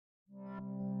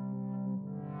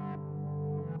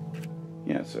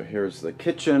Yeah, so here's the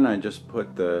kitchen. I just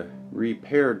put the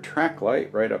repaired track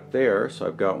light right up there, so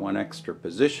I've got one extra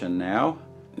position now.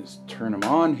 Just turn them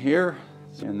on here.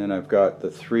 And then I've got the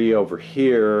three over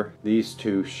here. These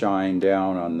two shine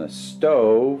down on the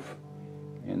stove.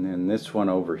 And then this one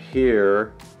over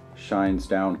here shines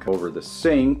down over the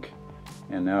sink.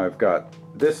 And now I've got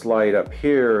this light up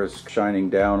here is shining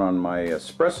down on my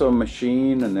espresso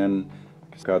machine. And then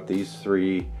I've got these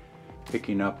three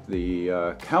picking up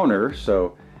the counter.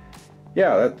 So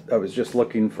yeah, I was just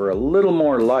looking for a little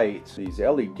more light. These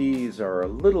LEDs are a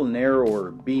little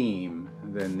narrower beam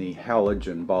than the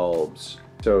halogen bulbs,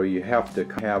 so you have to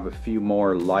have a few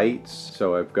more lights.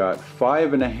 So I've got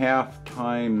 5.5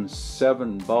 times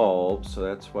 7 bulbs, so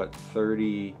that's what,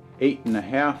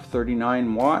 38.5,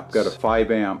 39 watts. Got a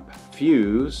 5 amp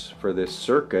fuse for this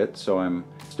circuit, so I'm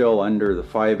still under the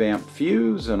 5 amp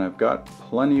fuse, and I've got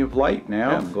plenty of light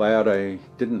now. I'm glad I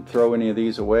didn't throw any of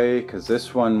these away, because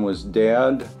this one was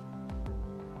dead,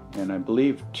 and I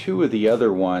believe two of the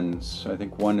other ones, I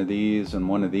think one of these and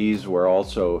one of these were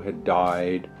also had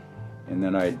died. And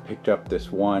then I had picked up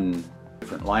this one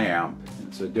different lamp.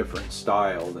 It's a different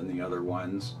style than the other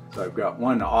ones, so I've got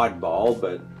one oddball,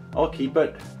 but I'll keep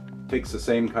it. Takes the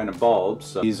same kind of bulbs.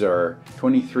 So these are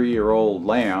 23-year-old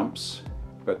lamps,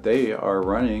 but they are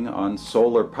running on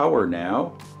solar power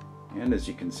now. And as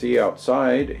you can see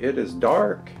outside, it is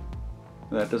dark.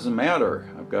 That doesn't matter.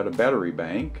 I've got a battery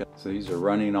bank. So these are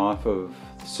running off of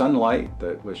sunlight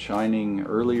that was shining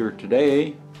earlier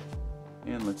today.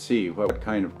 And let's see what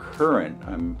kind of current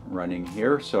I'm running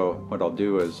here. So what I'll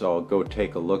do is I'll go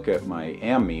take a look at my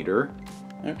ammeter.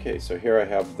 Okay, so here I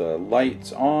have the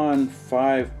lights on,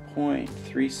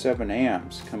 5.37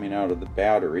 amps coming out of the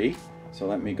battery. So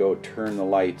let me go turn the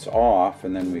lights off,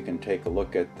 and then we can take a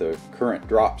look at the current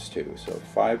drops too. So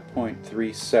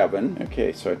 5.37.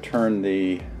 Okay, so I turn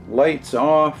the lights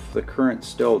off. The current's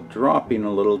still dropping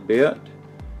a little bit.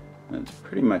 It's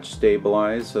pretty much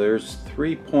stabilized. So there's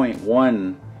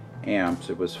 3.1 amps.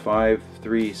 It was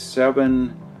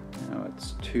 537. Now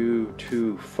it's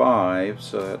 225.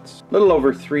 So that's a little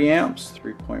over 3 amps.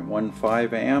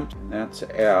 3.15 amps. And that's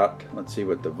at, let's see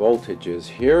what the voltage is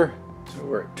here. So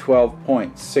we're at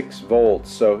 12.6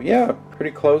 volts. So yeah,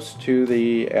 pretty close to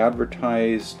the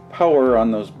advertised power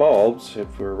on those bulbs.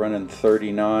 If we're running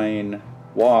 39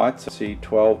 watts, I see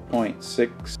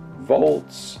 12.6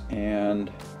 volts, and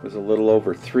it was a little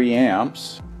over 3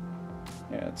 amps.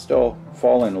 Yeah, it's still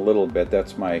falling a little bit.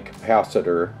 That's my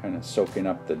capacitor kind of soaking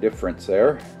up the difference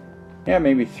there. Yeah,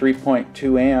 maybe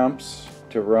 3.2 amps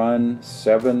to run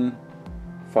 7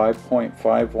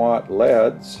 5.5 watt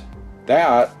LEDs.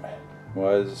 That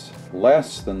was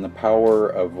less than the power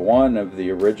of one of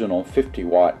the original 50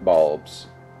 watt bulbs.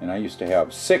 And I used to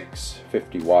have 6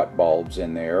 50 watt bulbs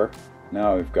in there.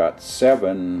 Now we've got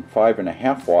 7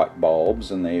 5.5 watt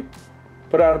bulbs, and they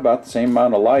put out about the same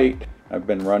amount of light. I've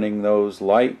been running those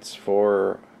lights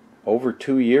for over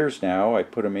 2 years now. I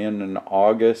put them in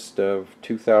August of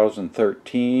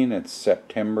 2013. It's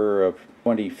September of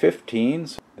 2015.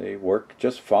 So they work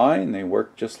just fine. They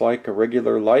work just like a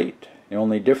regular light. The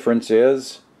only difference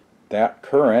is that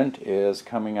current is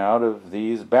coming out of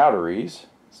these batteries.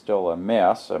 Still a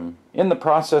mess. I'm in the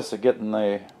process of getting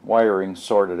the wiring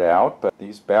sorted out, but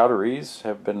these batteries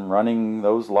have been running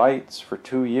those lights for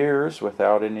 2 years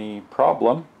without any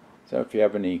problem. So if you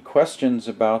have any questions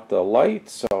about the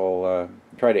lights, I'll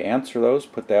try to answer those.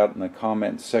 Put that in the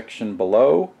comments section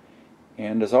below.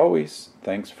 And as always,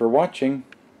 thanks for watching.